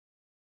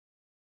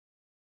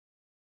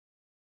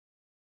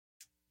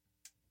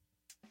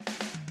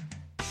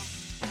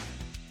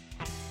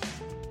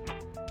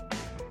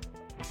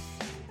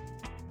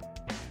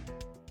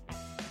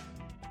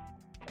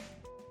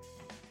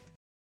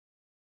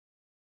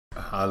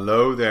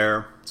Hello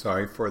there.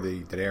 Sorry for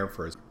the dead air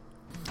first.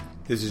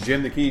 This is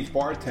Jim the Keys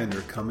bartender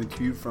coming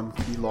to you from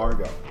Key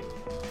Largo.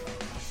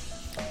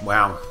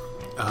 Wow.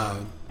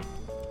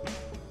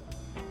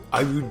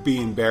 I would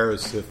be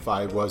embarrassed if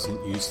I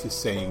wasn't used to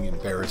saying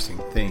embarrassing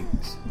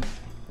things.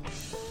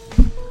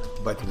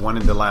 But one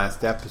of the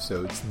last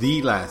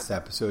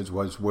episodes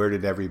was Where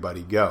Did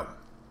Everybody Go?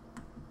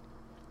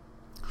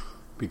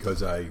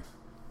 Because I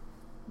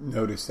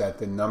noticed that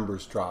the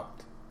numbers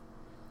dropped.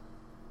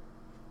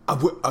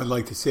 I'd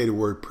like to say the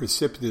word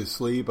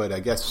precipitously, but I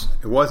guess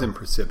it wasn't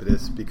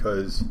precipitous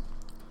because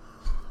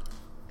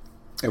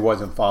it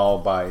wasn't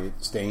followed by it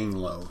staying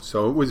low.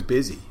 So it was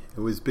busy. It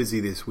was busy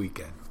this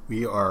weekend.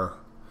 We are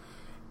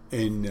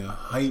in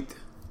height.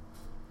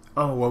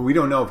 Oh, well, we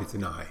don't know if it's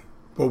in high,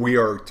 but we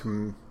are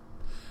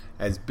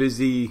as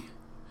busy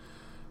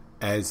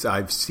as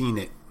I've seen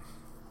it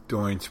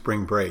during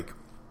spring break.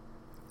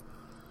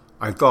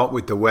 I thought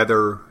with the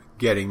weather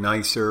getting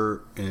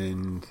nicer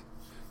and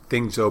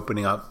things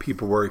opening up,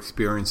 people were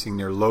experiencing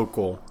their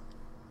local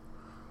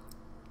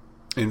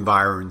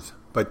environs,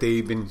 but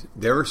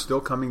they're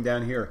still coming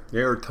down here.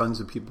 There are tons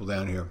of people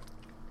down here,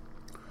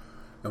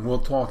 and we'll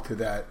talk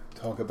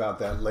about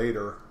that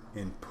later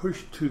and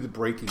push to the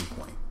breaking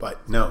point.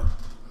 But no,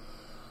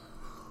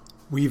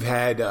 we've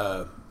had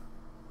an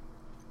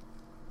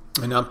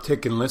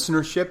uptick in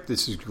listenership.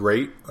 This is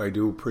great. I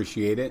do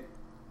appreciate it.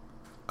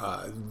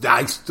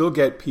 I still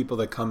get people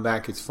that come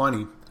back. It's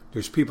funny.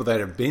 There's people that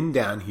have been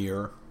down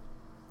here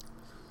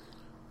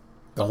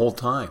the whole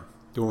time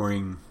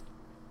during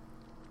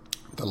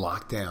the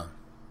lockdown.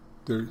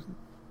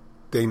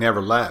 They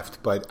never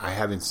left, but I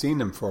haven't seen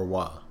them for a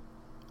while.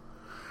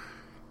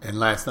 And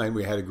last night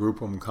we had a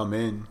group of them come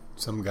in.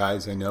 Some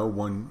guys I know.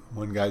 One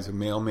guy's a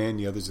mailman.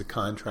 The other's a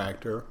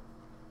contractor.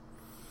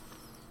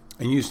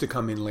 And used to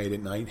come in late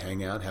at night,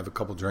 hang out, have a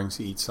couple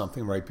drinks, eat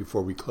something right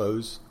before we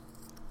close.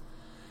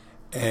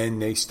 And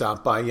they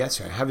stopped by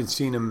yesterday. I haven't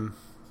seen them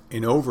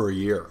in over a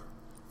year.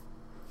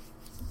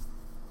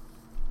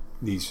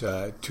 These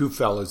two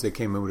fellas, they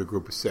came in with a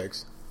group of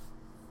 6.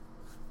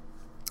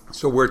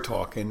 So we're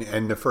talking,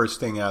 and the first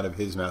thing out of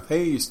his mouth,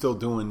 hey, you still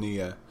doing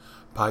the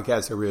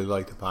podcast? I really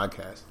like the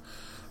podcast.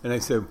 And I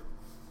said,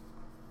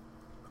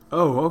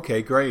 oh,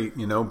 okay, great.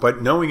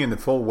 But knowing in the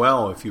full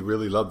well, if you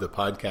really love the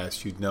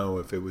podcast, you'd know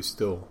if it was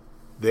still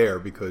there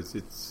because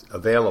it's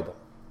available.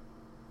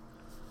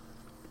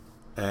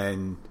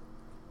 And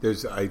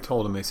I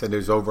told him, I said,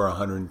 there's over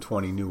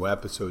 120 new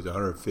episodes,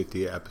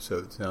 150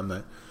 episodes.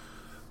 And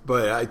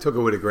but I took it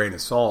with a grain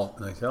of salt.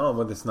 And I said, oh,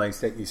 well, it's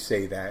nice that you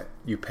say that.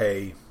 You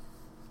pay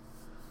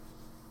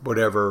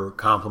whatever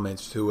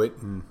compliments to it.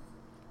 And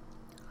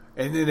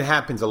it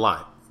happens a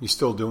lot. You're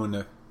still doing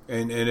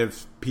and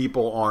if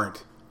people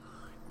aren't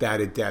that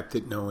adept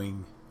at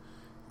knowing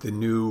the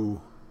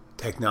new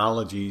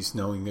technologies,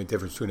 knowing the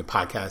difference between a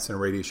podcast and a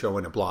radio show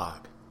and a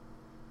blog,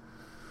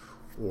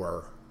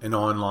 or an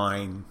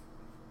online,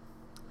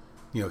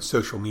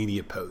 social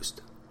media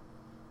post.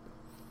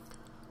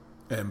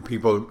 And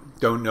people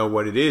don't know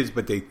what it is,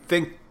 but they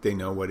think they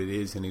know what it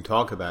is, and they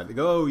talk about it. They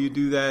go, oh, you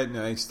do that, and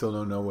I still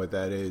don't know what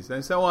that is. And I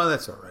say, well,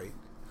 that's all right.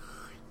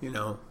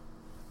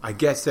 I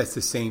guess that's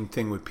the same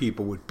thing with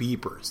people with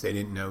beepers. They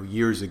didn't know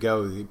years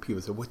ago.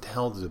 People said, what the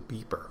hell is a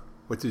beeper?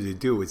 What does it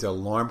do? It's an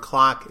alarm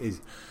clock.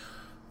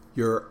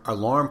 Your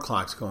alarm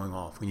clock's going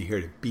off when you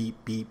hear the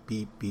beep, beep,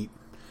 beep, beep.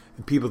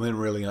 And people didn't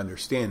really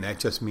understand. That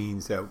just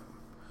means that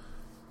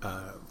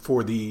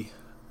for the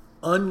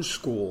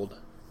unschooled,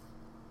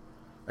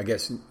 I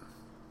guess,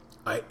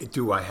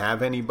 do I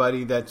have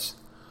anybody that's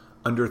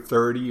under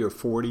 30 or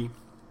 40?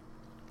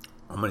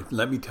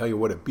 Let me tell you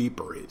what a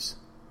beeper is.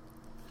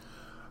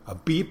 A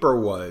beeper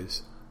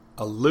was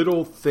a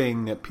little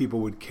thing that people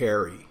would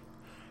carry.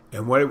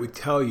 And what it would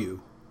tell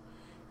you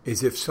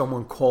is if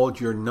someone called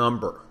your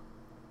number.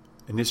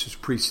 And this was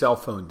pre-cell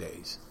phone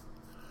days.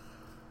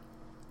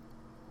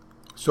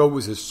 So it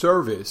was a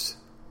service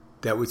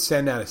that would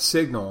send out a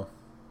signal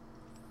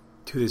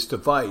to this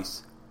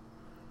device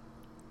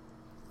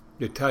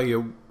to tell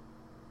you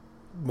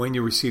when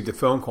you received a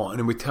phone call. And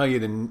it would tell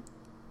you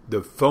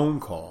the phone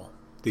call,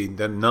 the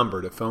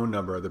phone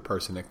number of the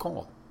person that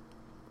called.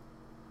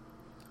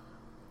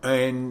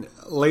 And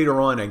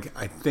later on,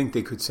 I think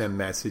they could send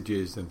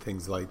messages and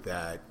things like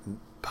that,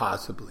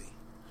 possibly.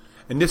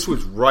 And this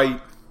was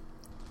right.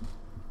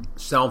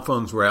 Cell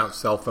phones were out.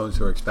 Cell phones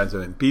were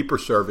expensive. And beeper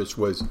service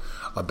was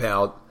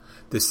about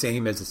the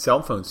same as a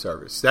cell phone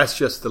service. That's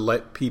just to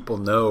let people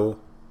know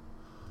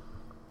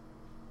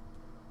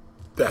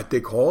that they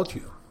called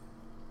you.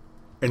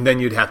 And then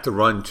you'd have to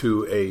run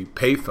to a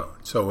payphone.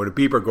 So when a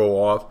beeper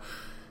go off,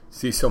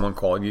 see someone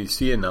calling you,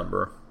 see a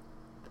number,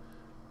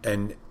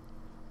 and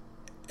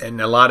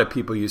a lot of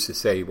people used to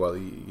say, well,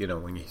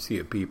 when you see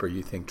a beeper,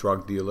 you think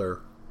drug dealer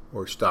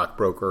or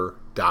stockbroker,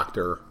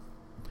 doctor.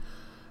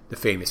 The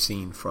famous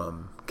scene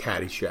from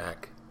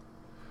Caddyshack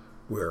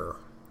where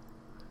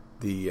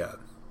the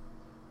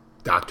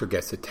doctor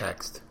gets a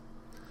text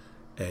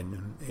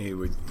and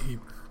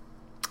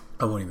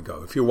I won't even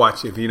go. If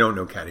you don't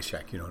know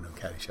Caddyshack, you don't know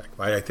Caddyshack.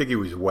 But I think he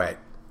was wet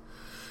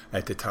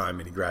at the time,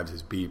 and he grabs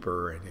his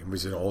beeper, and it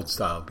was an old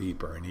style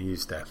beeper, and he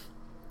used to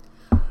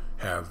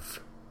have,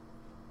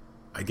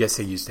 I guess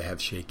they used to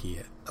have shaky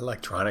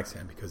electronics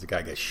then because the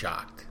guy gets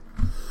shocked.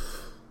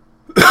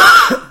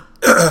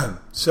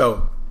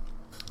 So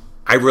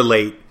I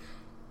relate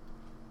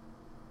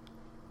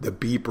the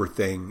beeper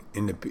thing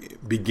in the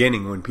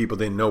beginning when people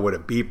didn't know what a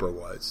beeper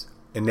was.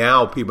 And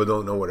now people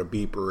don't know what a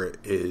beeper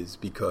is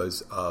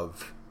because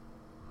of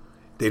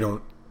they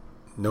don't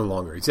no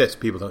longer exist.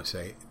 People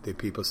say,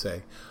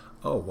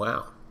 oh,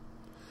 wow,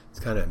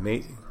 it's kind of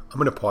amazing. I'm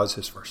going to pause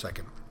this for a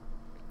second.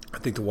 I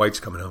think the wife's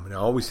coming home, and I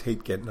always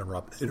hate getting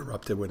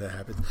interrupted when that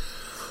happens.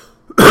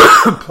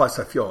 Plus,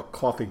 I feel a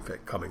coughing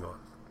fit coming on.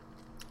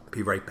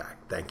 Be right back.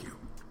 Thank you.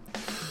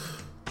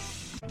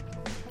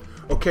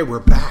 Okay, we're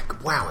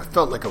back. Wow, I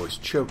felt like I was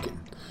choking.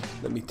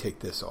 Let me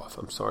take this off.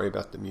 I'm sorry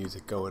about the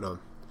music going on.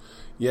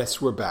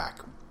 Yes, we're back.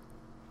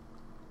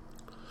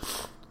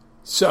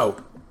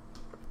 So,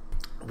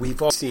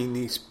 we've all seen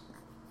these.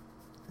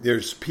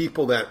 There's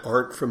people that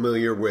aren't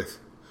familiar with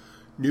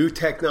new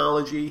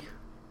technology,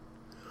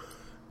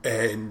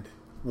 and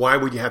why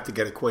would you have to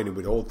get acquainted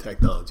with old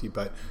technology?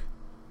 But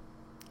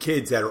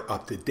kids that are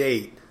up to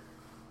date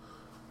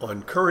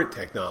on current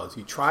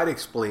technology, try to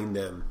explain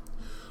them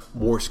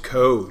Morse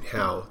code,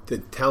 how the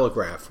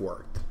telegraph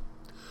worked.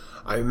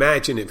 I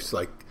imagine it's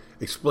like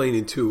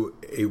explaining to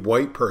a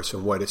white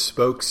person what a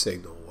smoke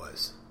signal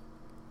was.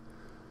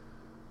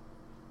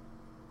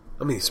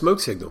 I mean, a smoke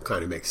signal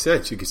kind of makes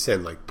sense. You could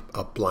send like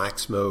a black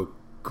smoke,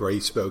 gray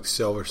smoke,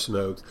 silver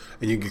smoke,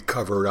 and you could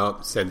cover it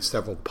up, send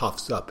several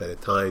puffs up at a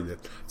time.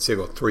 That say,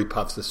 well, 3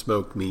 puffs of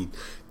smoke mean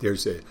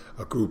there's a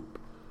group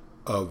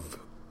of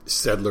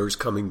settlers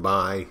coming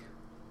by.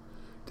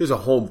 There's a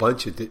whole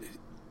bunch of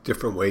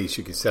different ways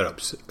you can set up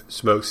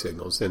smoke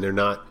signals, and they're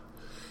not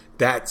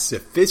that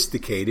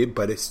sophisticated,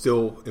 but it's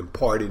still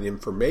imparted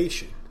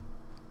information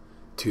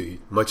to you,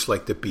 much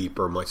like the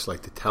beeper, much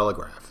like the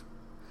telegraph.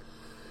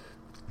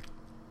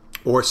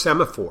 Or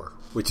semaphore,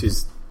 which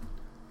is,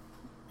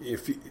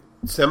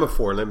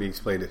 semaphore, let me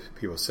explain it to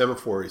people.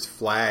 Semaphore is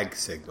flag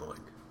signaling.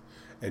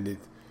 And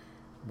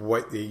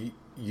what they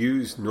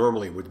use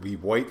normally would be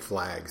white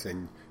flags,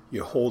 and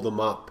you hold them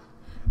up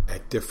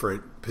at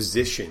different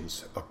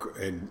positions,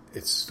 and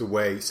it's the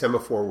way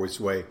semaphore was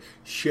the way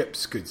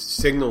ships could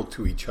signal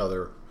to each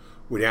other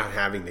without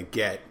having to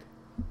get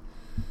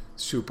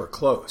super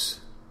close.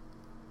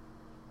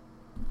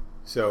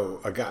 So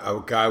a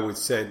guy would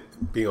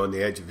be on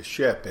the edge of a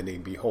ship, and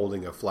he'd be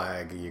holding a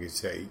flag, and you could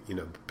say,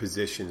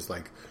 positions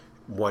like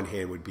one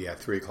hand would be at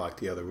 3 o'clock,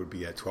 the other would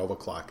be at 12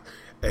 o'clock,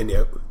 and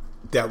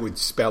that would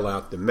spell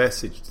out the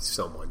message to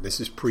someone.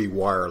 This is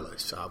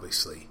pre-wireless,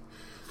 obviously.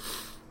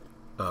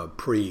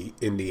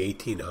 In the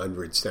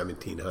 1800s,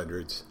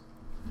 1700s.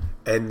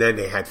 And then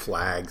they had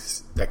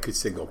flags that could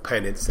signal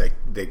pennants that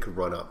they could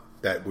run up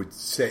that would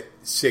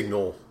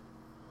signal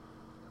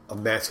a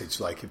message,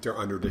 like if they're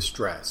under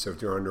distress or if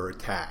they're under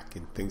attack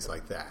and things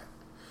like that.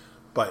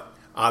 But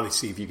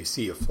obviously, if you could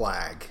see a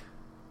flag,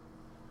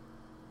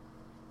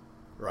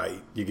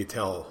 right, you could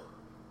tell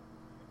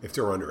if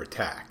they're under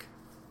attack.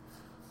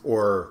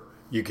 Or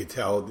you could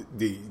tell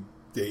the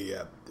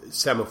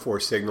semaphore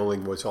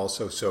signaling was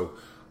also so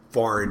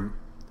foreign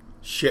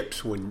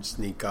ships wouldn't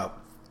sneak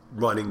up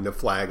running the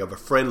flag of a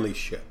friendly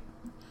ship.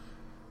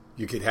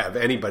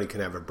 Anybody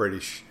can have a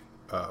British,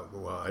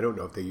 I don't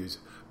know if they use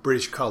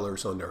British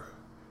colors on their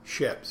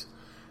ships,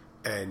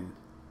 and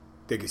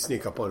they could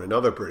sneak up on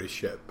another British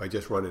ship by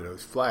just running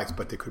those flags,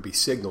 but there could be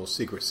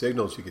secret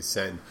signals you could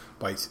send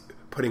by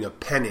putting a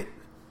pennant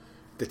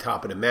at the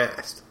top of the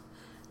mast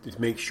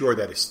to make sure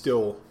that it's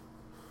still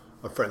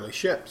a friendly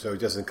ship, so it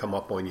doesn't come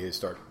up on you and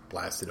start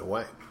blasting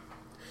away.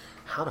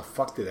 How the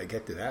fuck did I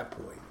get to that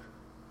point?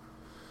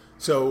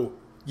 So,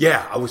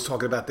 yeah, I was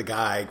talking about the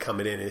guy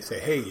coming in and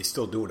say, hey, you're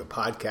still doing a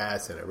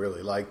podcast, and I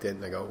really liked it.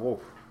 And I go, whoa,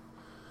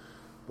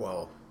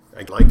 well,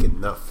 I like it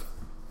enough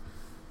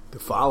to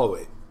follow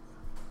it.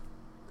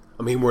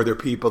 I mean, were there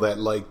people that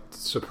liked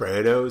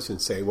Sopranos and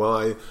say,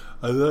 well,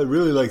 I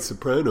really like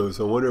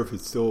Sopranos. I wonder if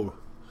it's still,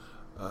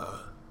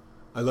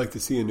 I'd like to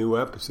see a new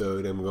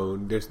episode. I'm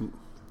going, if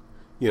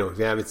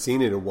you haven't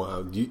seen it in a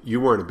while, you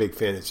weren't a big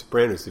fan of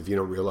Sopranos if you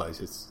don't realize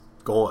it's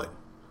gone,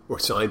 or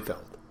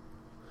Seinfeld,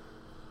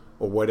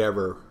 or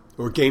whatever,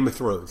 or Game of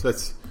Thrones.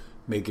 Let's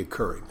make it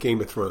current. Game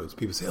of Thrones.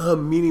 People say,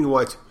 I'm meaning to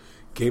watch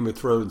Game of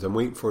Thrones. I'm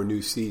waiting for a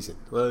new season.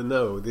 Well,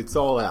 no, it's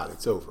all out.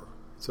 It's over.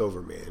 It's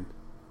over, man.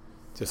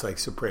 Just like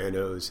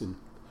Sopranos and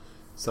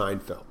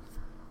Seinfeld.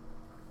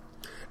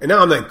 And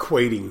now I'm not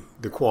equating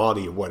the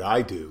quality of what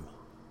I do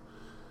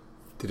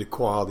to the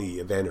quality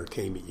of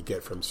entertainment you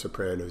get from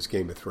Sopranos,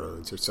 Game of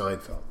Thrones, or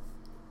Seinfeld.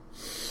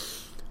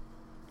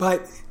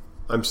 But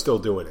I'm still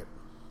doing it.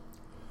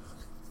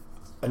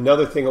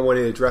 Another thing I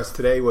wanted to address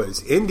today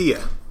was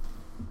India.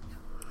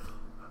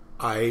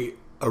 I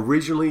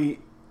originally,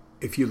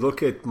 if you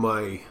look at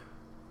my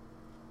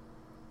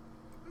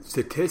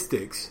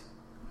statistics,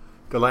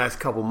 the last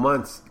couple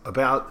months,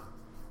 about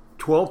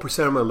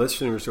 12% of my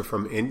listeners are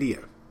from India.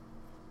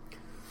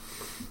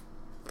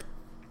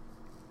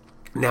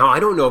 Now, I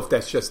don't know if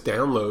that's just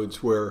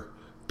downloads where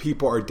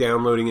people are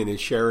downloading it and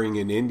sharing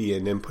in India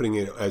and then putting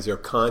it as their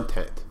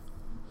content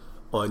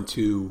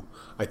onto,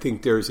 I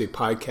think there's a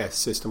podcast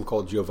system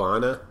called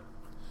Giovanna,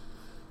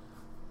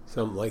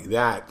 something like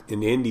that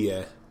in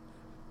India.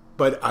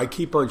 But I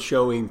keep on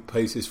showing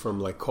places from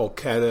like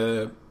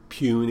Kolkata,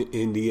 Pune,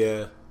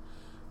 India,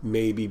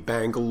 maybe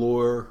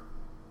Bangalore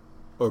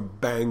or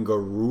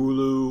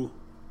Bengaluru.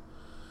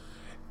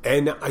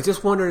 And I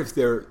just wonder if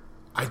they're,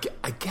 I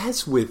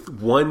guess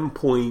with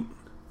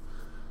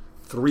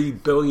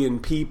 1.3 billion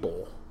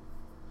people,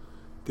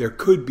 there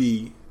could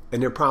be,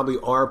 and there probably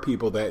are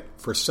people that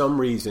for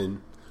some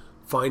reason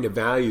find a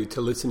value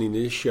to listening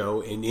to this show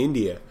in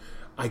India.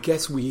 I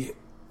guess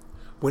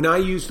when I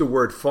use the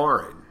word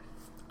foreign,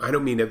 I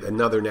don't mean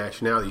another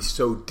nationality,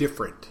 so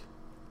different.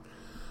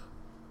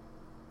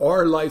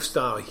 Our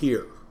lifestyle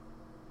here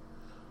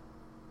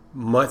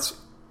must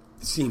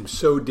seem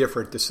so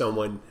different to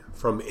someone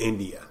from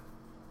India.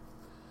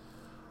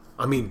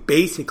 I mean,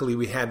 basically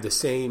we have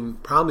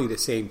probably the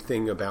same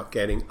thing about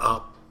getting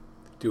up,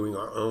 doing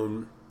our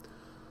own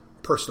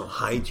personal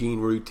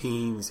hygiene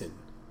routines and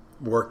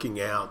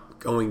working out,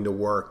 going to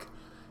work,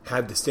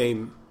 have the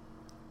same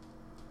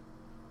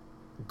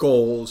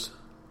goals,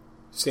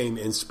 same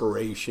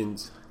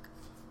inspirations,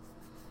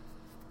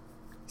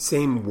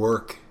 same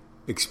work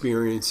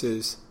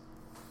experiences.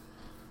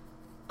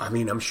 I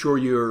mean, I'm sure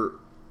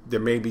there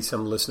may be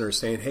some listeners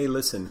saying, hey,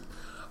 listen,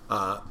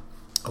 I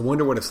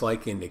wonder what it's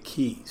like in the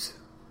Keys.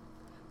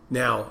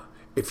 Now,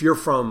 if you're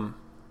from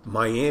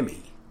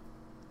Miami,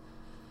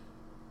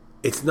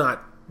 it's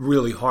not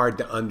really hard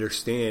to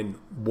understand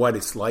what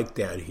it's like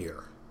down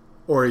here,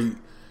 or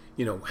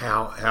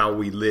how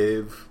we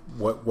live,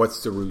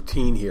 what's the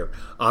routine here.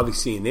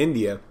 Obviously, in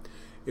India,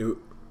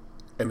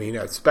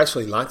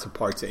 especially lots of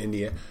parts of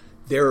India,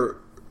 they're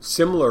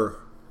similar.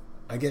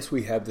 I guess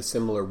we have the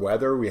similar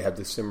weather, we have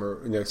the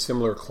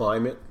similar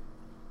climate,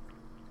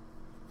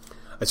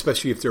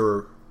 especially if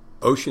they're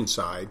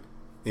oceanside,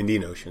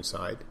 Indian Ocean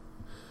side.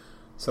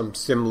 Some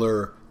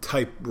similar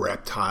type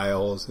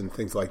reptiles and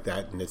things like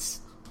that, and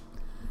it's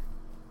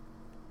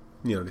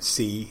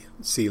the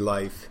sea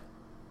life.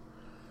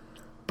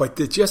 But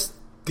just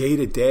day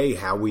to day,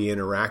 how we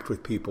interact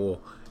with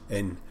people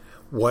and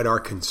what our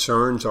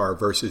concerns are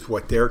versus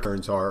what their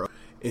concerns are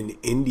in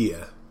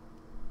India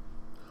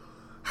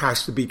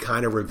has to be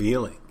kind of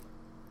revealing.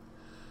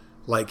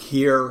 Like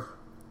here,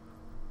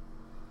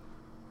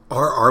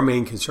 our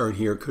main concern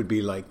here could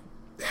be like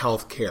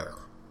healthcare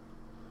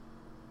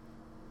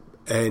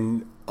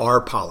and our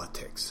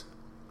politics.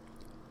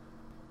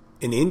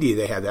 In India,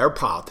 they have their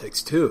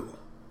politics too.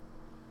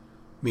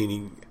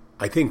 Meaning,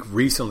 I think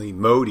recently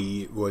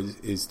Modi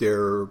is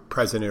their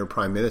president or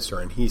prime minister,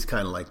 and he's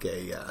kind of like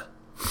a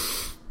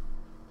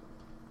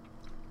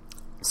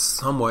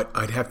somewhat,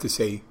 I'd have to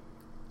say,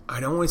 I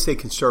don't want to say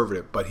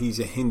conservative, but he's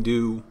a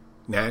Hindu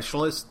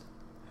nationalist,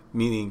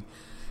 meaning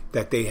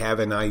that they have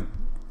an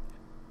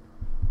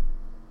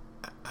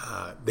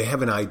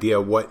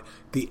idea what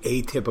the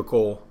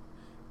atypical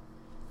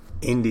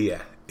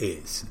India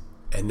is,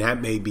 and that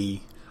may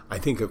be, I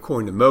think,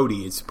 according to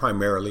Modi, it's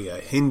primarily a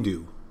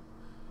Hindu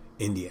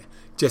India.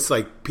 Just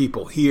like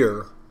people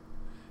here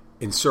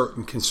in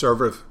certain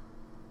conservative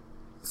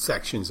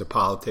sections of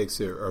politics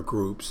or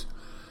groups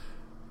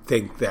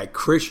think that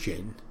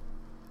Christian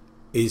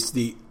is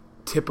the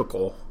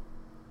typical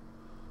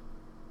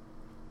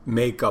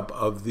makeup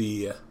of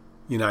the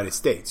United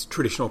States,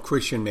 traditional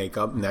Christian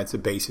makeup, and that's the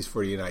basis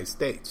for the United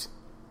States.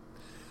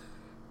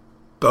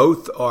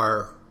 Both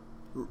are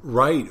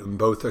right, and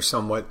both are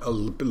somewhat a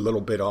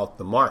little bit off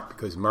the mark,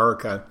 because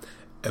America,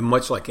 and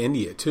much like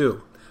India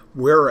too,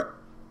 we're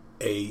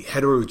a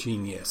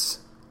heterogeneous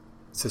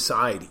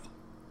society.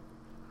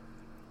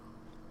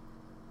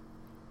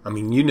 I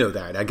mean, you know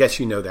that. I guess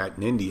you know that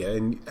in India,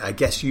 and I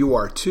guess you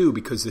are too,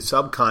 because the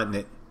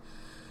subcontinent,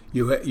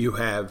 you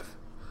have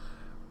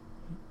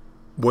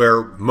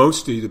where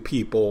most of the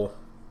people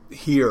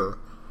here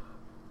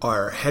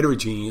are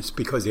heterogeneous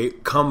because they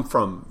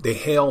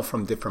hail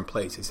from different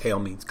places. Hail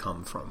means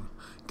come from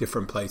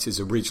different places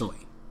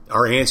originally.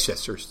 Our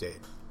ancestors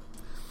did.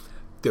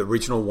 The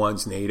original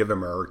ones, Native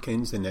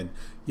Americans, and then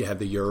you have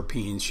the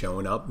Europeans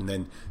showing up, and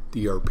then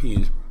the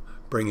Europeans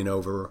bringing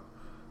over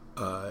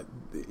an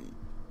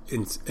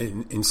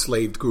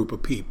enslaved group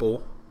of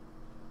people,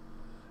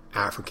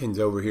 Africans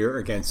over here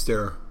against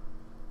their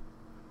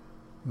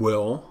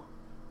will.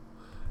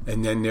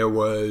 And then there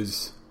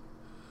was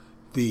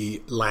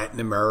the Latin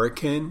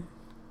American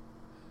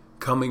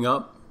coming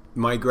up,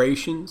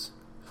 migrations.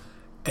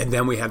 And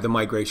then we have the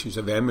migrations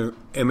of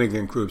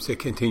immigrant groups that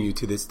continue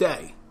to this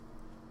day.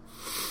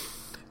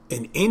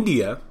 In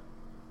India,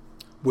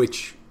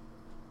 which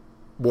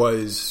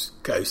was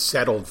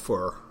settled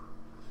for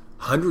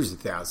hundreds of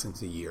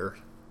thousands a year,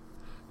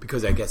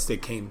 because I guess they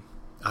came,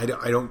 I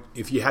don't,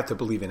 if you have to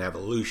believe in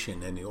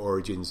evolution and the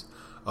origins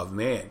of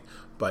man,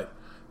 but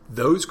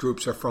those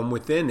groups are from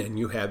within, and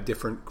you have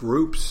different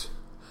groups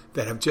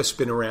that have just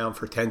been around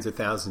for tens of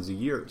thousands of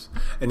years,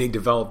 and they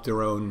developed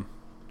their own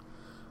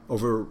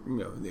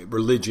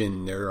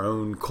religion, their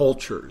own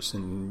cultures,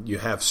 and you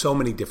have so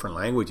many different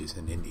languages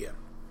in India.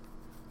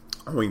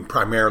 I mean,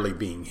 primarily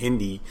being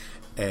Hindi,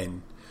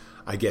 and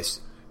I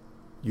guess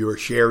your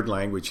shared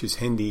language is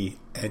Hindi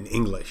and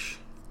English,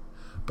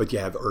 but you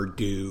have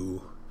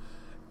Urdu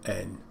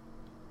and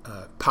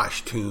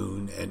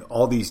Pashtun and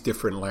all these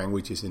different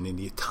languages in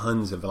India,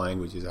 tons of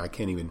languages. I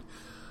can't even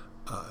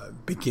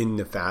begin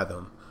to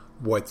fathom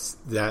what's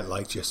that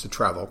like just to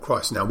travel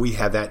across. Now, we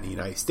have that in the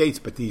United States,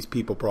 but these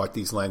people brought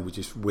these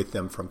languages with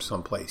them from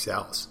someplace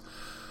else.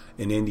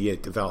 In India,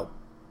 it developed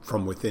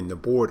from within the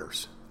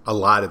borders. A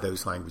lot of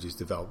those languages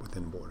developed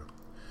within the border.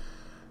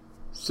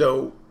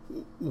 So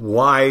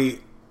why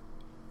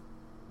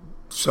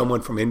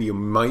someone from India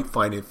might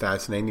find it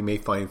fascinating, you may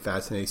find it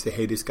fascinating, say,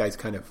 hey, this guy's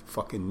kind of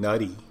fucking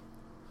nutty.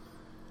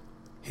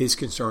 His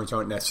concerns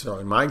aren't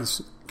necessarily my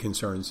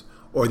concerns,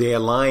 or they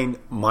align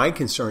my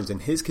concerns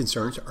and his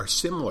concerns are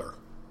similar.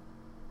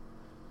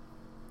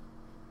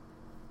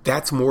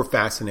 That's more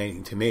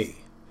fascinating to me.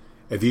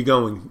 If you're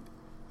going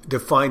to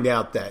find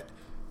out that,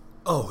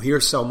 oh,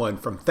 here's someone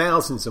from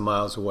thousands of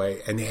miles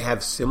away and they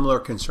have similar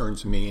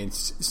concerns to me and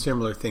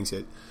similar things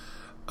that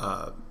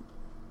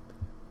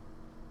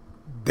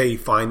they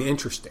find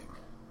interesting.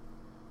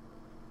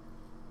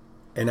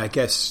 And I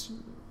guess,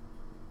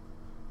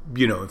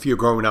 if you're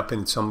growing up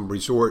in some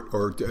resort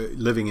or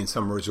living in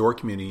some resort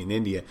community in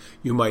India,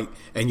 you might,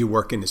 and you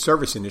work in the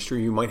service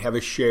industry, you might have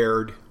a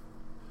shared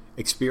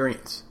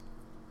experience.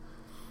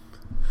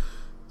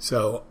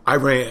 So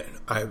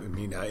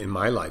in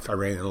my life, I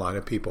ran into a lot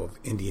of people of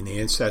Indian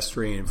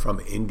ancestry and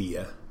from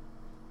India.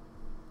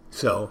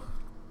 So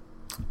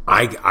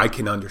I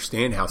can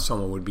understand how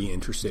someone would be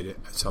interested in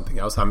something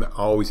else. I'm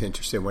always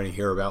interested when I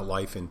hear about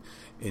life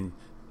in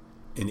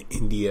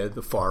India,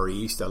 the Far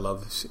East. I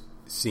love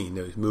seeing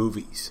those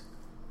movies,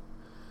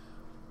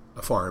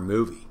 a foreign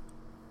movie.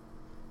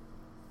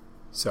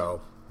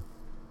 So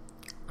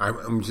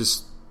I'm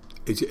just,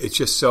 it's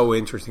just so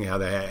interesting how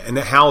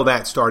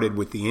that started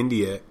with the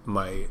India.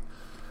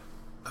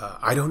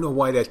 I don't know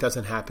why that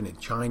doesn't happen in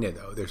China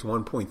though. There's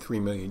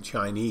 1.3 million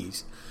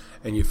Chinese,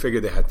 and you figure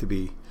they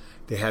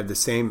have the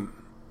same,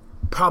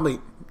 probably,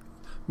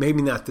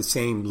 maybe not the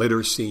same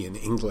literacy in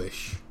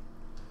English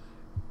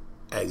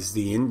as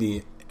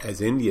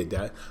India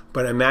does,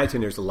 but I imagine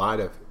there's a lot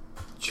of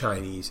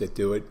Chinese that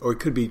do it, or it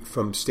could be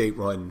from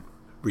state-run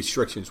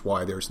restrictions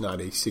why there's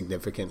not a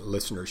significant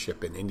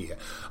listenership in India.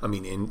 I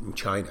mean, in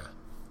China.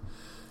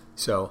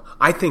 So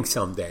I think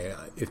someday,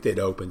 if it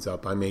opens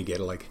up, I may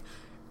get like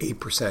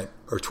 8%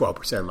 or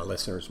 12% of my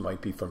listeners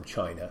might be from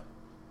China.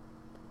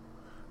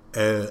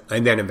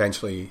 And then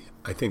eventually,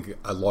 I think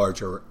a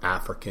larger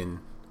African,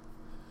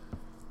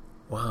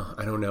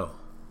 I don't know.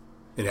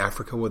 In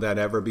Africa, will that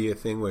ever be a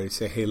thing where they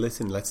say, hey,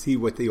 listen, let's see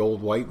what the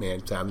old white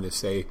man's having to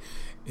say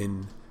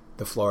in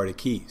the Florida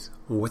Keys?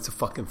 Well, what's a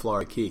fucking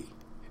Florida Key?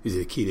 Is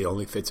it a key that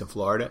only fits in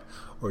Florida?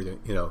 Or,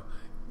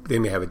 they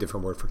may have a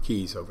different word for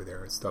keys over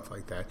there and stuff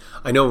like that.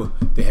 I know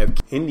they have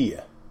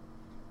India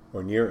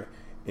or near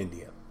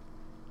India.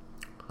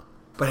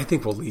 But I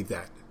think we'll leave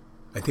that.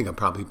 I think I'm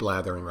probably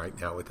blathering right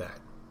now with that.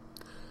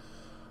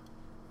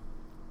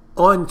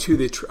 On to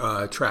the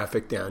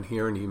traffic down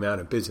here and the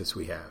amount of business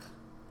we have.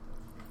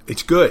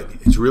 It's good.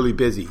 It's really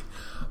busy.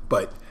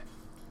 But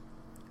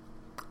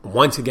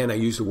once again, I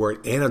use the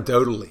word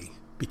anecdotally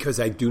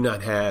because I do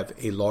not have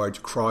a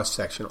large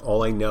cross-section.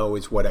 All I know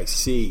is what I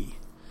see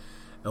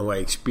and what I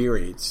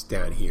experience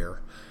down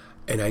here.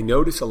 And I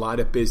notice a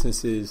lot of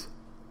businesses,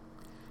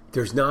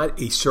 there's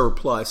not a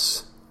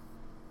surplus,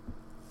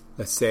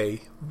 let's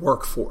say,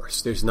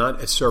 workforce. There's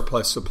not a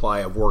surplus supply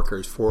of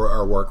workers for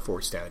our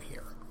workforce down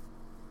here.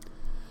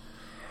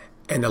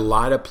 And a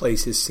lot of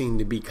places seem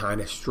to be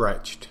kind of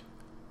stretched.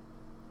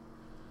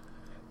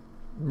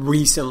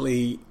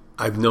 Recently,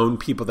 I've known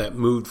people that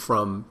moved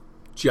from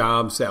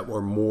jobs that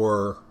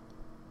were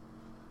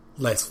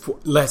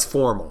less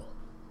formal.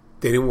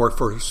 They didn't work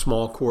for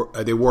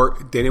they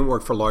didn't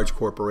work for large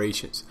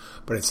corporations.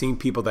 But I've seen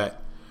people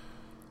that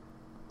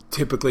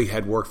typically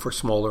had worked for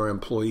smaller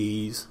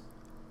employees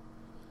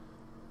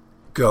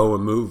go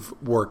and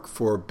work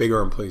for bigger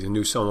employees. I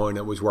knew someone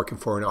that was working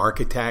for an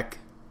architect,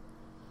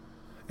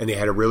 and they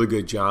had a really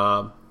good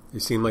job.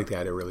 It seemed like they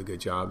had a really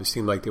good job. It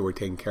seemed like they were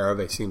taken care of.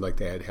 It seemed like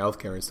they had health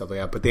care and stuff like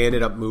that. But they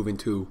ended up moving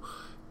to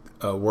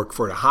work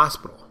for the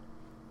hospital,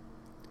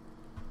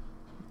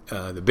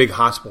 the big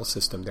hospital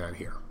system down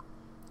here.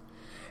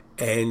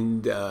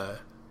 And I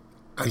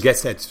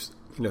guess that's,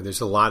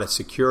 there's a lot of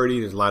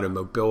security. There's a lot of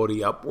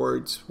mobility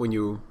upwards when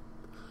you're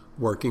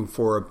working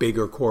for a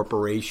bigger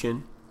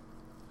corporation.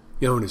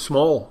 In a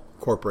small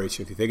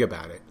corporation, if you think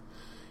about it,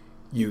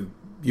 you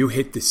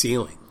hit the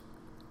ceiling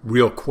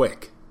real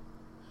quick.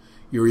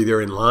 You're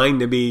either in line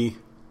to be,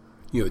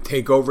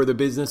 take over the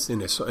business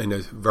in a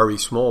very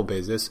small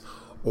business,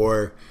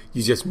 or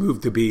you just move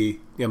to be,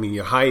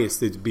 your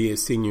highest is to be a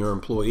senior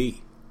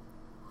employee,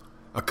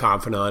 a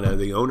confidant of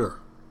the owner.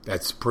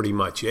 That's pretty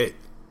much it.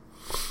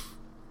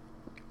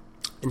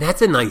 And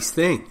that's a nice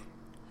thing.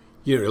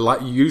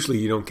 Usually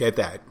you don't get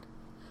that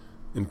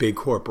in big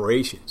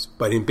corporations.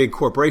 But in big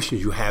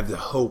corporations, you have the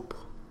hope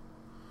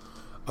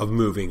of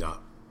moving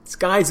up.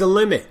 Sky's the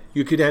limit.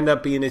 You could end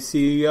up being a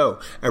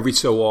CEO. Every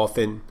so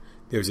often,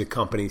 there's a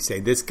company say,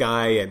 this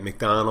guy at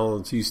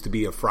McDonald's used to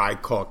be a fry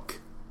cook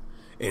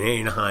in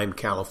Anaheim,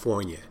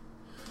 California,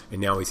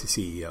 and now he's a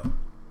CEO.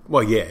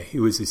 Well, yeah,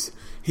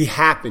 he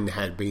happened to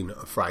have been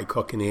a fry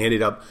cook, and he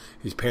ended up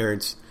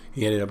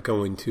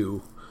going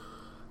to,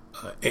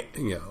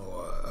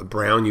 a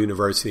Brown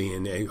University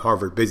and a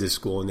Harvard Business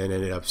School, and then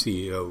ended up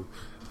CEO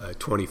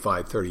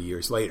 25, 30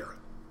 years later.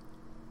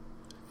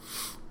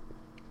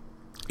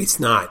 It's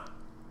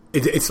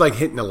it's like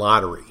hitting the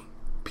lottery.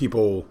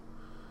 People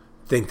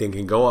think they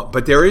can go up,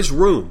 but there is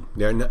room.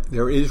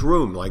 There is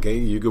room. Like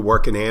you could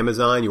work in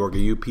Amazon, you work at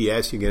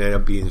UPS, you can end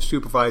up being a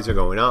supervisor,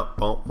 going up,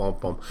 bump,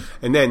 bump, bump,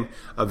 and then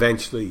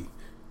eventually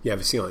you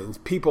have a ceiling.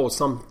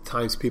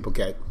 Sometimes people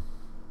get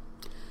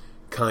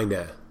kind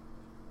of,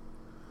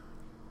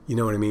 you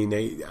know what I mean?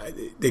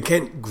 They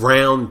get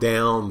ground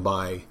down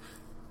by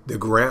the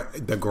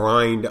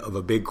grind of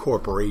a big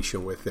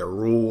corporation with their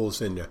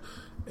rules and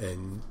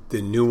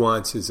the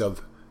nuances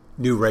of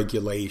new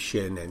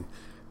regulation and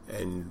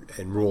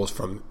rules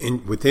from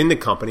within the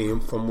company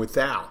and from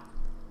without,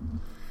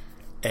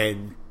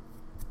 and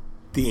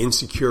the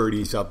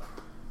insecurities of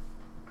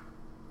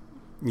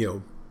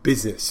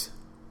business,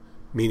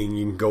 meaning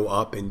you can go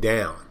up and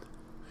down.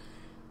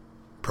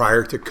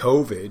 Prior to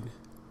COVID,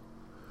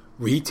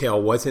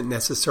 retail wasn't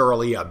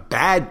necessarily a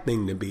bad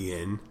thing to be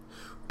in,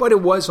 but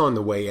it was on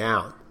the way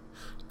out.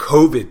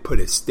 COVID put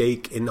a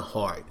stake in the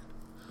heart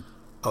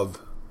of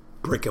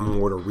brick and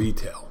mortar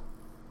retail.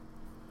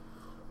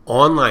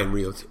 Online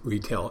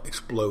retail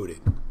exploded.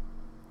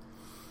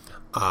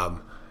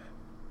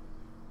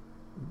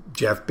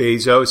 Jeff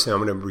Bezos, and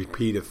I'm going to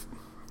repeat it.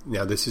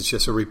 Now this is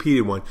just a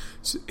repeated one.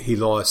 He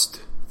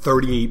lost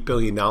 $38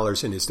 billion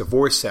in his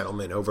divorce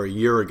settlement over a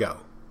year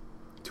ago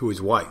to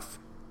his wife.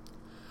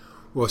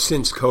 Well,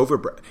 since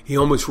COVID, he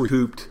almost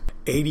recouped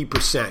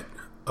 80%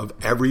 of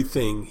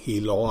everything he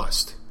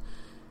lost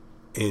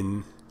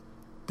in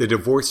the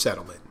divorce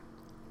settlement.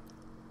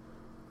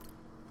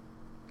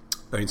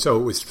 And so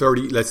it was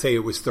let's say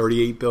it was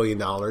 $38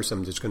 billion.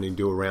 I'm just going to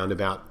do a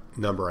roundabout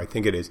number. I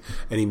think it is.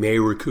 And he may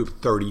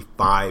recoup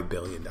 $35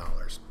 billion.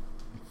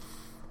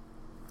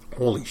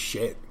 Holy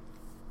shit.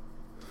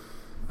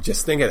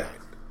 Just think of that.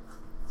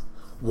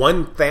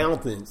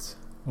 1,000th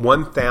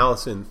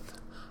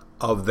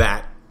of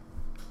that,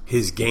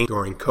 his gain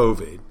during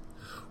COVID,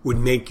 would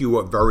make you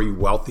a very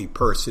wealthy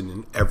person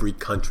in every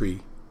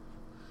country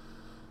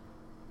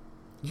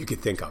you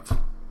could think of.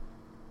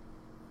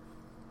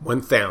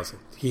 1,000.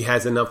 He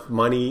has enough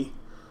money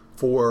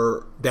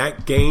for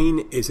that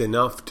gain is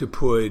enough to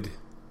put,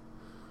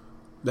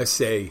 let's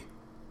say,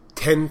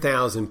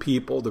 10,000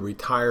 people to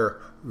retire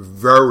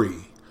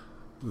very,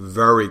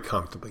 very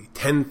comfortably.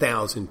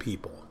 10,000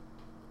 people.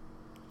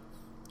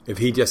 If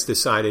he just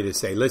decided to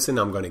say, listen,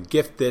 I'm going to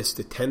gift this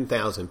to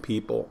 10,000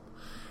 people,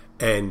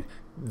 and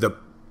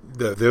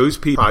those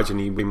people,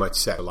 progeny, pretty much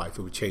set a life.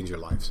 It would change their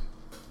lives.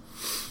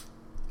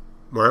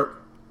 Right?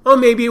 Or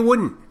maybe it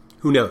wouldn't.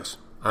 Who knows?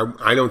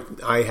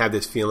 I have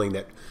this feeling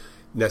that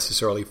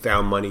necessarily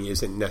found money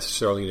isn't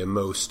necessarily the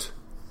most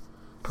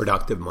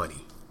productive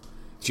money.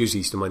 It's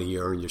usually the money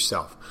you earn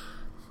yourself.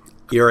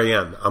 Here I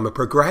am. I'm a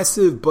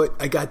progressive, but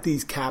I got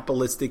these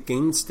capitalistic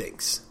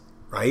instincts,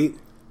 right?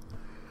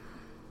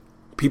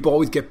 People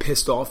always get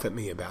pissed off at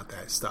me about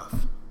that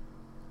stuff.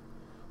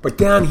 But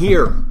down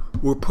here,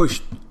 we're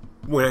pushed.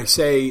 When I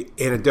say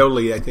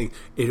anecdotally, I think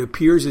it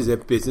appears as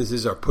if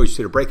businesses are pushed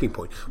to the breaking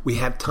point. We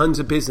have tons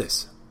of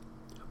business.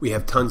 We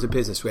have tons of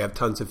business. We have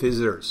tons of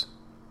visitors.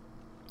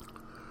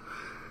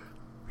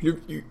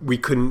 We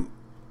couldn't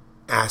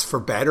ask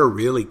for better,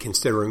 really,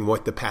 considering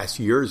what the past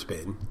year has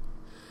been.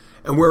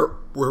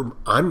 And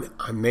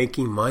I'm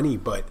making money,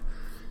 but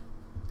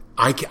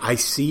I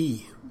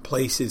see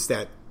places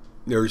that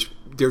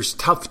there's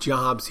tough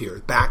jobs here.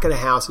 Back of the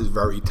house is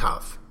very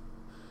tough.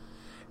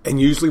 And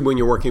usually when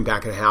you're working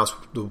back of the house,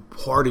 the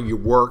harder you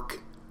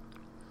work,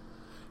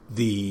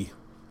 the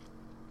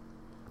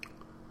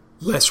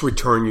less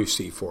return you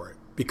see for it.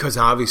 Because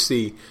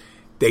obviously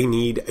they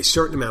need a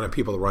certain amount of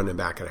people to run the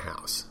back of the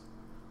house.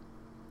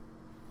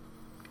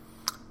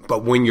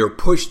 But when you're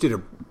pushed to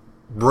the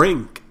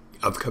brink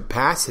of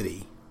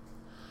capacity,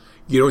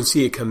 you don't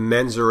see a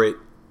commensurate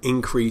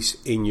increase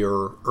in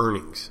your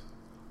earnings.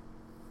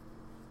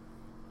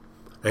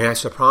 And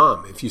that's the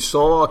problem. If you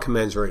saw a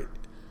commensurate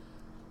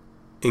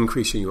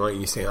increase in your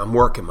earnings, you say, I'm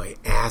working my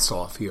ass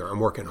off here.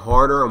 I'm working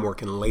harder. I'm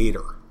working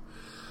later.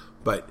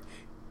 But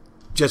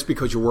just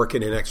because you're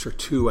working an extra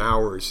 2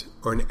 hours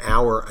or an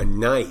hour a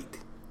night,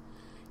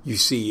 you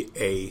see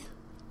a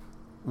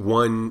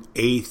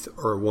 1/8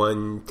 or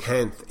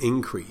 1/10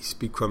 increase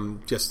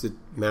become just the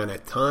amount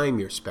of time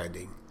you're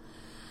spending.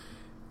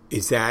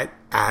 Is that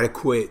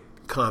adequate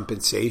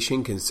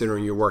compensation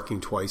considering you're working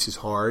twice as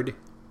hard?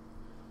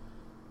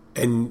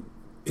 And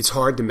it's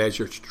hard to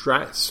measure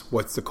stress.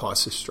 What's the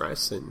cost of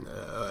stress and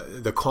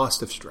the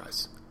cost of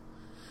stress?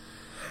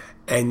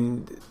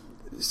 And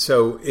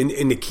so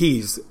in the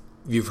Keys,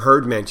 you've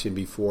heard mentioned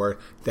before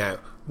that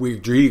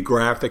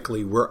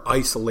geographically we're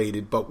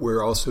isolated, but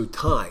we're also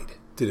tied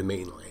to the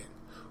mainland.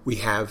 We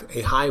have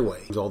a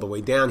highway all the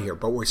way down here,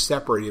 but we're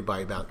separated by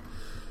about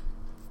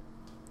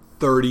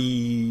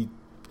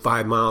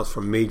 35 miles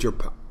from major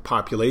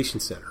population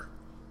center.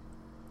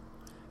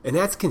 And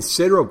that's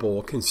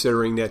considerable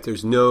considering that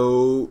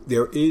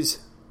there is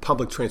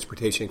public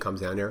transportation that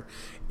comes down there.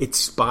 It's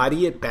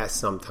spotty at best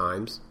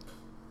sometimes.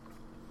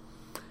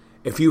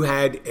 If you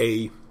had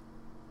a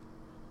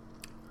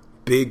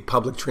big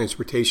public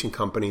transportation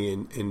company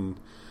in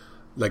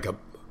like a,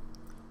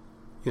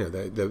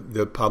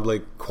 the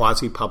public,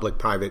 quasi-public,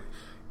 private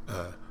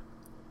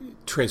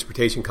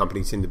transportation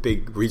companies in the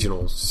big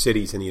regional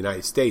cities in the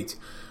United States,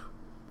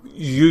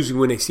 usually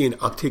when they see an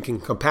uptick in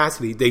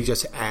capacity, they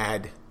just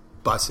add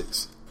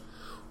buses.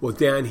 Well,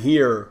 down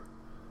here,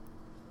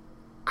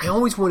 I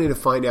always wanted to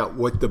find out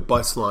what the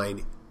bus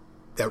line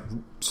that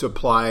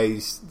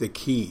supplies the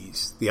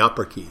Keys, the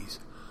Upper Keys,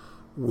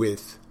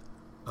 with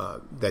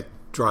that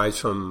drives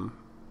from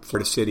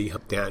Florida City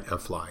down,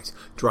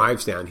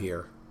 drives down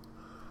here.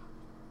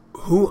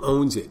 Who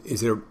owns it?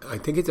 I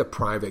think it's a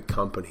private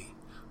company,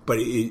 but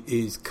it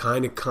is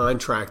kind of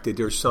contracted.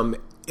 There's some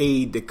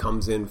aid that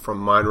comes in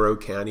from Monroe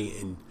County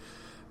and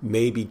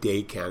maybe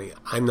Dade County.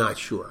 I'm not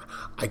sure.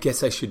 I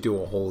guess I should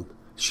do a whole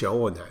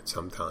show on that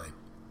sometime.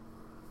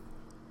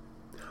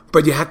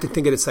 But you have to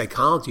think of the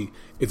psychology.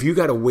 If you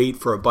got to wait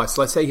for a bus,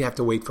 let's say you have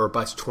to wait for a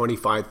bus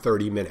 25,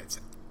 30 minutes.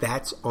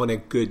 That's on a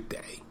good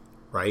day,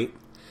 right?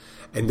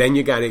 And then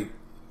you got to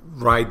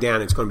ride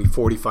down. It's going to be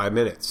 45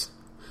 minutes.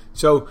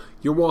 So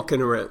you're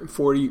walking around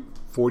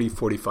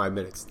 45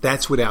 minutes.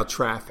 That's without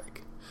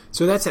traffic.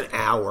 So that's an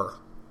hour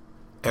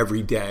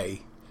every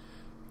day.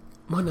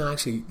 Well, no,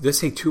 actually, let's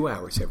say 2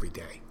 hours every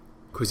day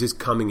because it's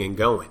coming and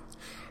going.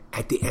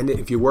 At the end,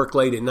 if you work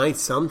late at night,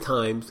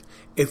 sometimes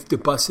if the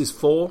bus is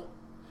full,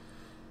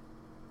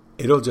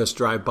 it'll just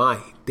drive by.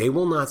 They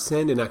will not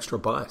send an extra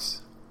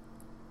bus.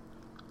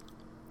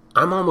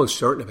 I'm almost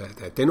certain about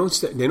that.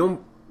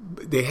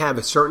 They have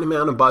a certain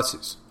amount of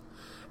buses.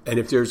 And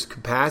if there's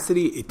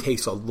capacity, it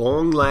takes a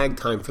long lag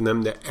time for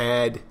them to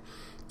add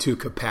to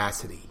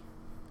capacity,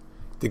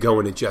 to go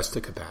and adjust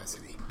to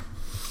capacity.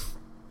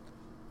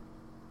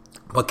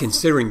 But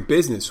considering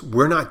business,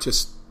 we're not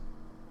just,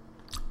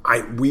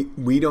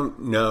 we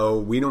don't know,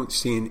 we don't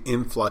see an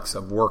influx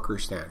of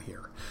workers down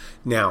here.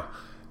 Now,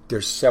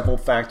 there's several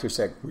factors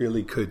that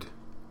really could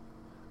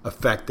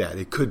affect that.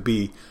 It could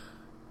be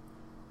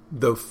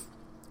the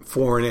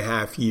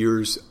 4.5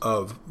 years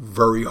of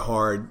very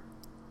hard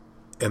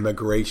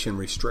immigration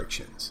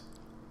restrictions.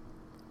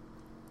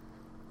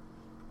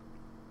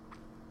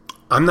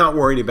 I'm not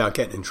worried about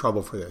getting in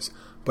trouble for this,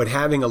 but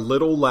having a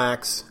little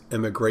lax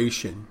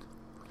immigration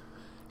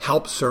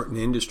helps certain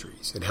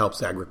industries. It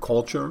helps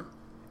agriculture,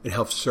 it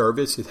helps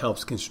service, it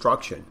helps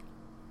construction.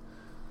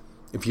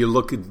 If you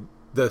look at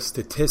the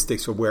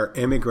statistics of where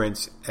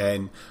immigrants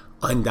and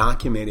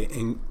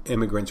undocumented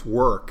immigrants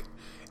work,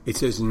 it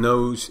says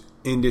those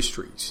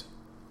industries.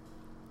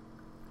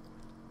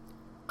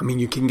 I mean,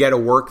 you can get a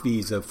work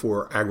visa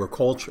for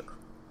agriculture,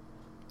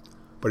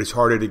 but it's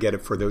harder to get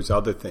it for those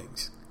other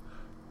things.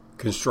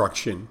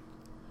 Construction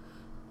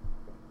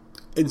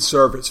and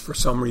service. For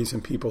some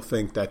reason, people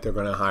think that they're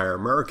going to hire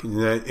Americans,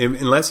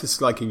 unless it's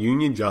like a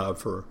union job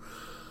for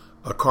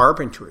a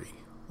carpentry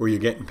where you're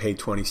getting paid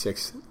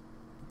 $26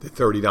 to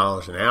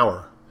 $30 an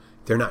hour.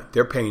 They're not.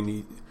 They're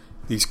paying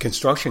these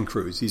construction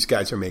crews. These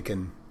guys are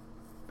making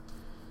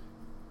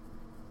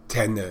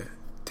 $10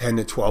 to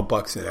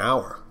 $12 an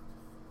hour.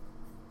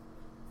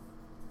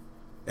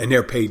 And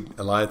they're paid,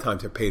 a lot of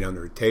times they're paid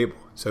under the table.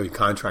 So the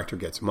contractor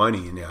gets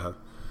money and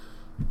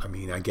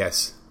I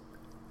guess,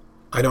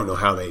 I don't know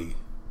how they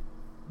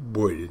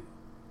would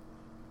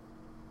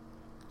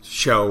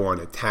show on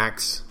a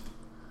tax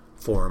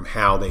form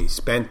how they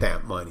spent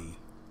that money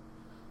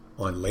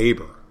on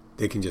labor.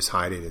 They can just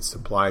hide it as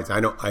supplies.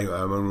 I don't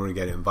want to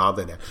get involved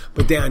in that.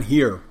 But down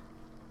here,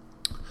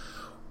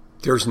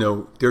 there's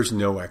no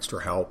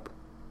extra help.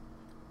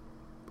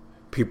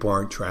 People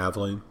aren't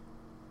traveling.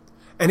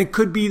 And it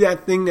could be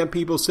that thing that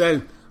people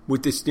said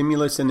with the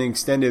stimulus and the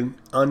extended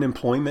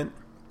unemployment.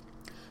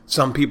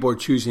 Some people are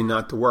choosing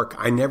not to work.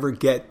 I never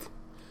get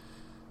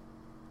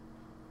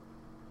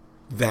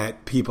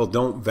that people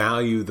don't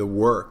value the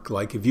work.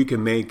 Like if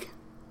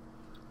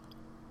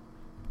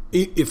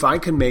I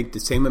can make the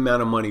same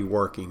amount of money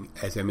working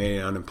as I made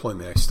in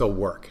unemployment, I still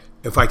work.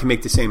 If I can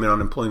make the same in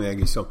unemployment,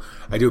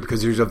 I do it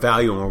because there's a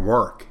value in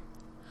work.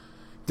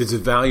 There's a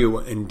value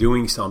in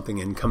doing something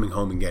and coming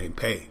home and getting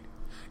paid.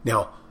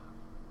 Now,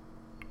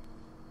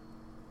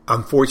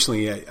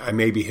 unfortunately, I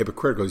may be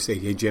hypocritical to say,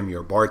 hey, Jim,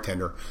 you're a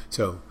bartender,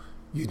 so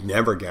you'd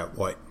never get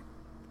what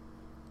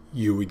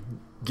you would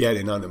get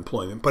in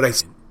unemployment. But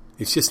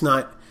it's just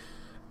not,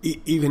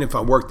 even if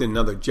I worked in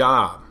another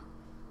job,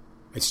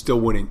 I still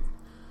wouldn't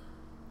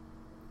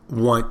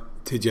want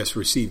to just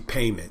receive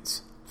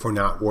payments for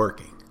not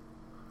working.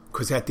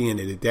 Because at the end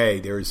of the day,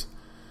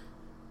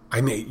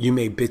 you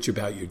may bitch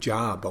about your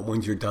job, but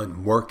when you're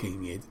done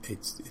working,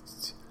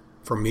 it's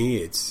for me,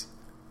 it's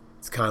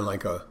kind of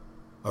like a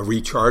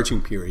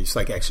recharging period. It's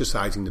like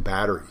exercising the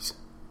batteries.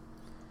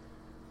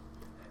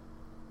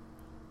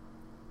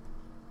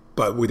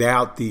 But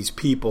without these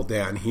people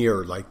down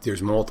here, like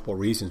there's multiple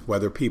reasons,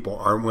 whether people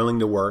aren't willing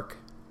to work,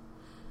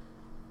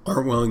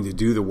 aren't willing to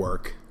do the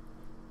work.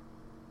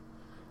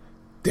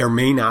 There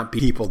may not be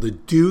people to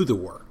do the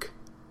work.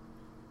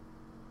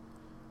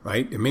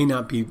 Right? There may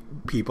not be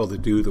people to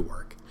do the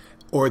work.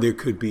 Or there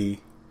could be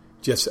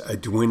just a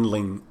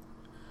dwindling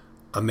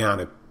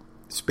amount of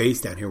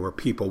space down here where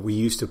we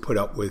used to put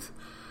up with.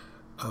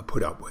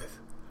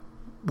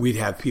 We'd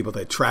have people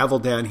that travel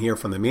down here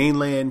from the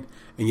mainland,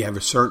 and you have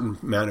a certain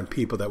amount of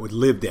people that would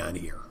live down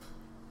here.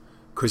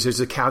 Because there's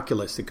a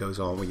calculus that goes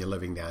on when you're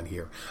living down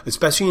here,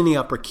 especially in the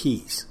Upper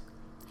Keys.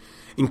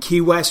 In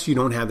Key West, you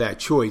don't have that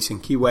choice. In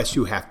Key West,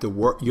 you have to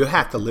work. You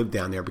have to live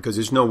down there because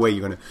there's no way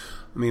you're going to.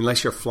 I mean,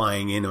 unless you're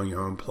flying in on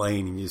your own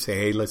plane and you say,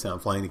 "Hey, listen, I'm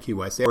flying to Key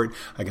West Airport.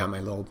 I got my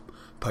little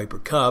Piper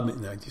Cub,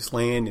 and I just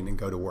land and then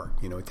go to work."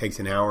 You know, it takes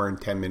an hour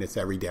and 10 minutes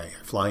every day.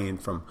 I fly in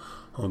from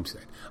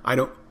Homestead.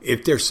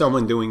 If there's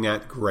someone doing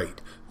that, great.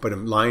 But a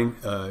line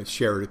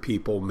share of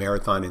people,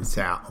 Marathon and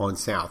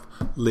South,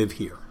 live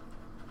here,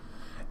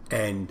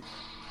 and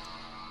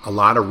a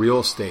lot of real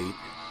estate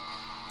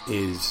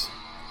is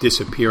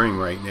disappearing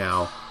right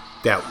now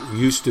that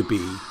used to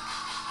be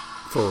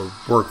for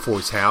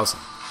workforce housing.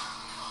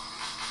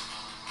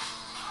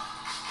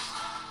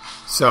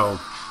 So,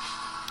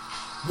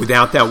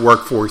 without that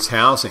workforce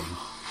housing,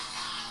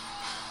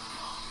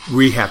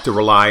 we have to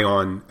rely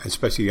on,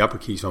 especially the Upper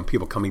Keys, on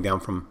people coming down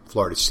from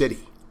Florida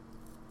City.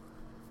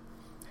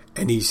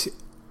 And these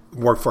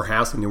workforce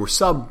housing, they were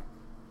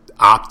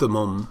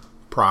sub-optimum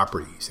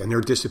properties, and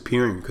they're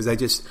disappearing because I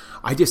just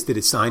did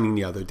a signing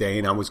the other day,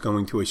 and I was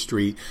going to a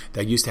street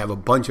that used to have a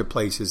bunch of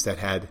places that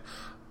had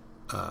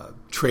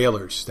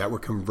trailers that were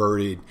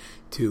converted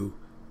to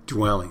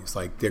dwellings.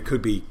 Like there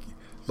could be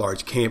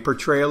large camper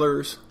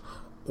trailers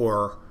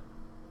or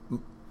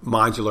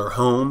modular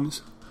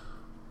homes,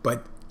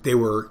 but they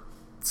were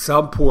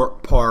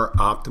subpar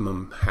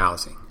optimum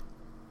housing.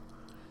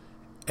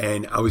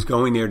 And I was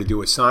going there to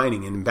do a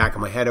signing, and in the back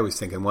of my head I was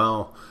thinking,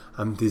 well,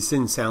 this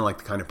didn't sound like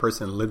the kind of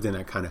person that lived in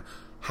that kind of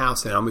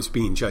house, and I was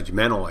being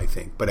judgmental, I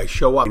think. But I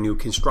show up in new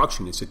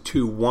construction. It's a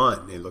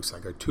 2-1. It looks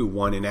like a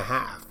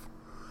 2-1.5.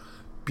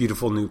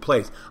 Beautiful new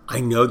place.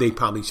 I know they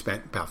probably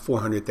spent about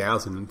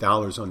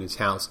 $400,000 on this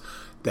house.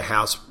 The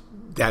house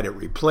that it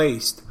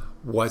replaced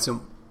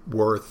wasn't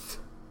worth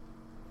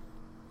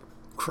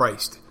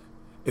Christ.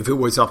 If it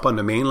was up on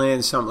the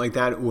mainland, something like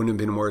that, it wouldn't have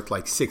been worth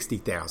like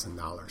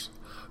 $60,000.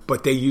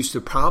 But they used to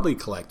probably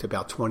collect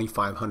about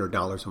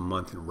 $2,500 a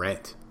month in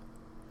rent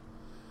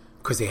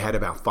because they had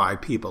about 5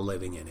 people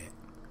living in it.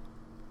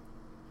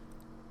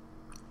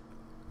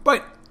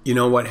 But you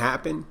know what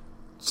happened?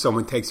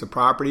 Someone takes a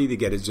property, they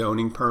get a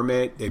zoning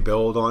permit, they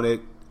build on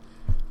it,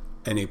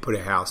 and they put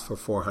a house for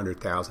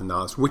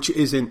 $400,000, which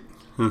isn't.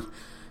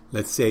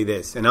 Let's say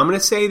this, and I'm going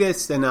to say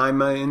this, and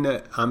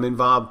I'm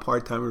involved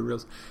part-time with real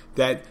estate,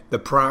 that the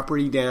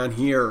property down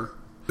here,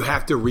 you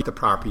have to read the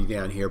property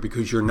down here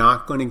because you're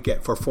not going to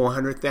get for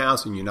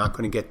 $400,000. You're not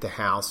going to get the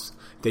house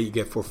that you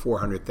get for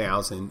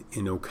 $400,000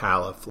 in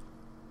Ocala.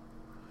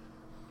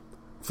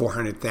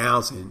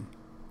 $400,000,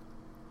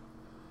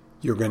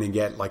 you're going to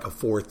get like a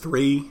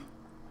 4.3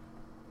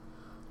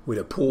 with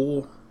a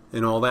pool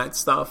and all that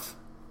stuff,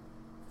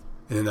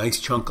 and a nice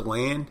chunk of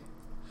land.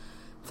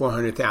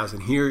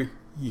 $400,000 here,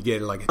 you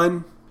get like a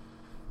ton,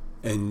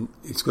 and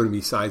it's going to be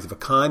the size of a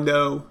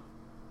condo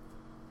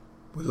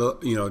with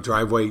a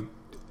driveway.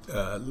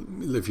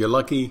 If you're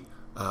lucky,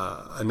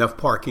 enough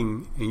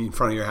parking in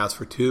front of your house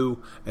for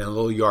 2, and a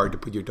little yard to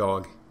put your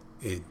dog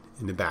in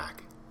the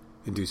back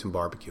and do some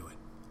barbecuing.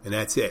 And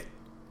that's it.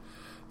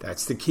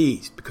 That's the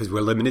Keys, because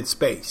we're limited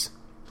space.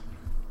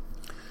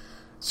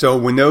 So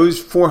when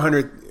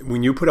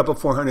you put up a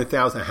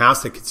 $400,000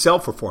 house that could sell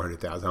for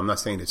 $400,000, I'm not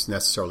saying it's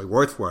necessarily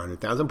worth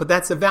 $400,000, but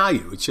that's the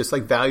value. It's just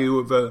like value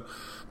of a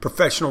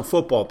professional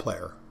football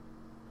player.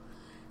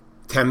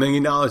 $10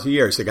 million a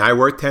year. Is the guy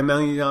worth $10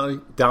 million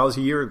a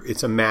year?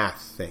 It's a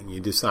math thing. You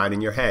decide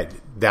in your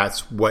head.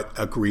 That's what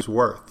agrees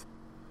worth.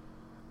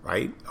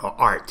 Right?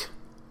 Art.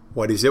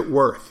 What is it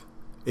worth?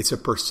 It's a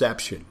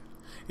perception.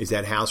 Is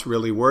that house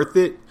really worth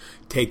it?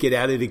 Take it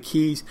out of the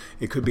Keys.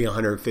 It could be a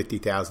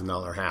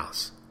 $150,000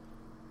 house.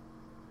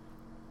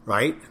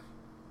 Right?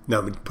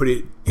 No, but put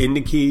it in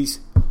the Keys,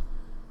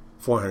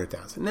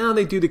 $400,000. Now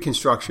they do the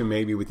construction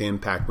maybe with the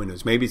impact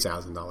windows. Maybe it's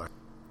 $1,000.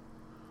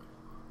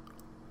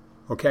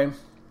 Okay?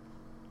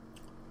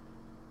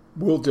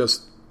 We'll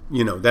just,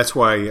 that's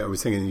why I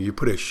was thinking you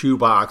put a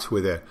shoebox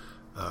with a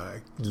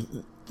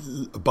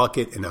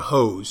bucket and a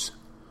hose.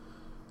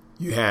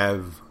 You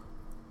have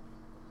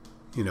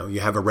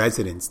a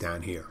residence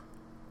down here.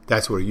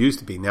 That's what it used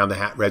to be. Now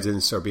the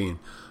residences are being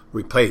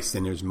replaced,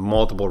 and there's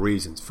multiple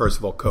reasons. First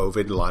of all,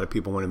 COVID. A lot of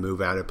people want to move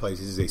out of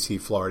places. They see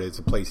Florida as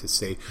a place to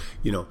stay.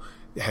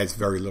 It has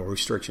very little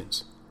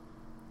restrictions.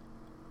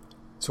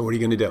 So what are you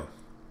going to do?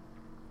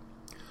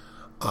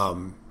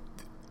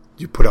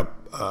 You put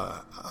up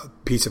a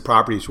piece of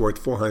property is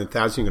worth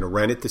 $400,000. You're going to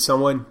rent it to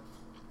someone.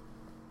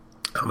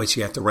 How much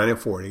you have to rent it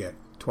for to get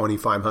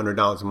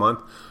 $2,500 a month?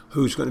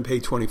 Who's going to pay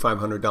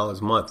 $2,500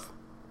 a month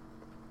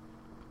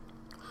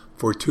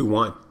for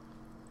 2-1?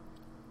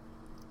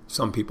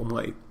 Some people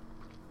might.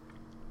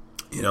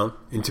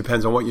 It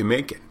depends on what you're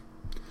making.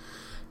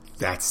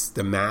 That's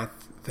the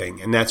math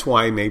thing, and that's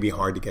why it may be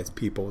hard to get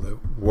people to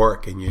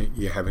work, and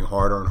you're having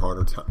harder and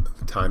harder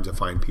times to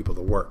find people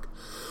to work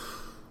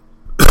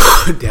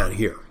down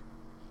here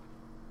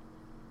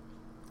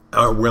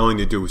are willing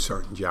to do a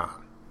certain job.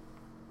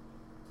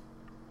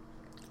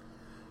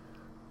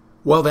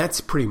 Well,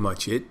 that's pretty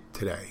much it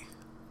today.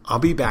 I'll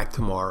be back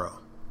tomorrow.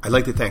 I'd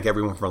like to thank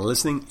everyone for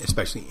listening,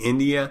 especially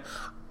India.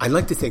 I'd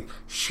like to thank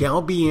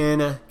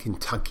Shelbyana,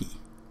 Kentucky.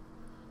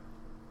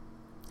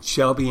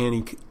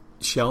 Shelbyana.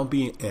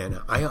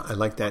 I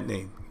like that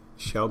name.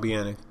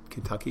 Shelbyana,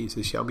 Kentucky. Is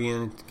it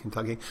Shelbyana,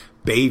 Kentucky?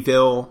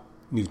 Bayville,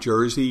 New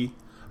Jersey.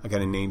 I got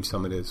to name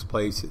some of those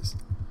places.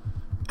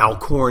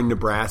 Elkhorn,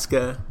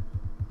 Nebraska.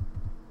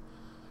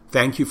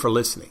 Thank you for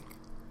listening.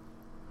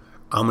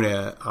 I'm going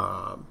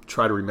to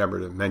try to remember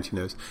to mention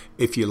those.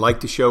 If you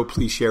like the show,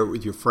 please share it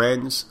with your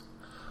friends.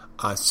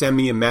 Send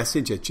me a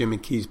message at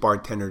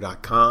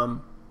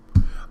jimandkeysbartender.com.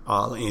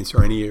 I'll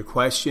answer any of your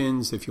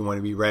questions. If you want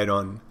to be read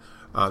on,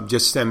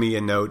 just send me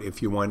a note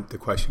if you want the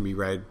question to be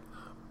read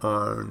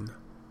on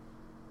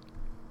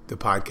the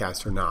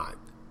podcast or not.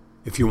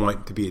 If you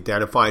want to be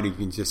identified, you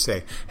can just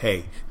say,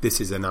 hey, this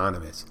is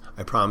anonymous.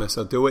 I promise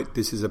I'll do it.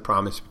 This is a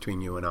promise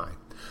between you and I.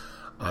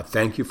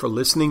 Thank you for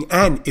listening.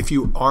 And if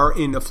you are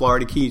in the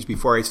Florida Keys,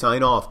 before I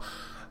sign off,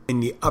 in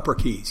the Upper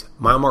Keys,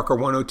 mile marker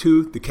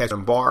 102, the Catch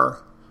and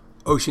Bar,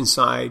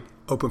 Oceanside,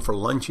 open for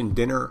lunch and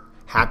dinner,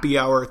 happy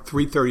hour,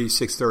 3:30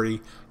 to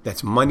 6:30.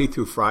 That's Monday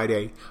through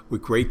Friday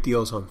with great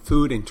deals on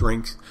food and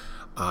drinks.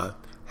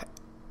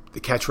 The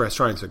Catch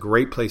Restaurant is a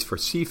great place for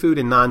seafood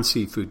and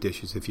non-seafood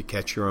dishes. If you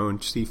catch your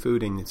own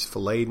seafood and it's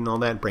filleted and all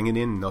that, bring it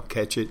in and they'll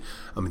catch it.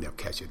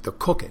 They'll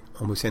cook it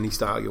almost any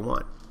style you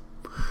want.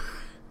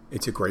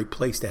 It's a great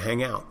place to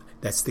hang out.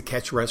 That's the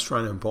Catch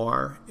Restaurant and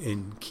Bar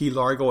in Key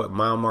Largo at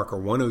mile marker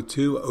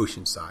 102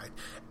 Oceanside.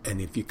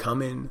 And if you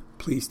come in,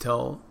 please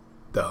tell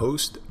the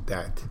host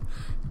that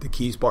the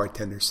Keys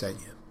Bartender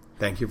sent you.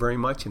 Thank you very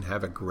much and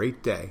have a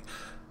great day.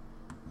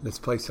 Let's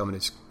play some of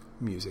this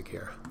music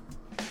here.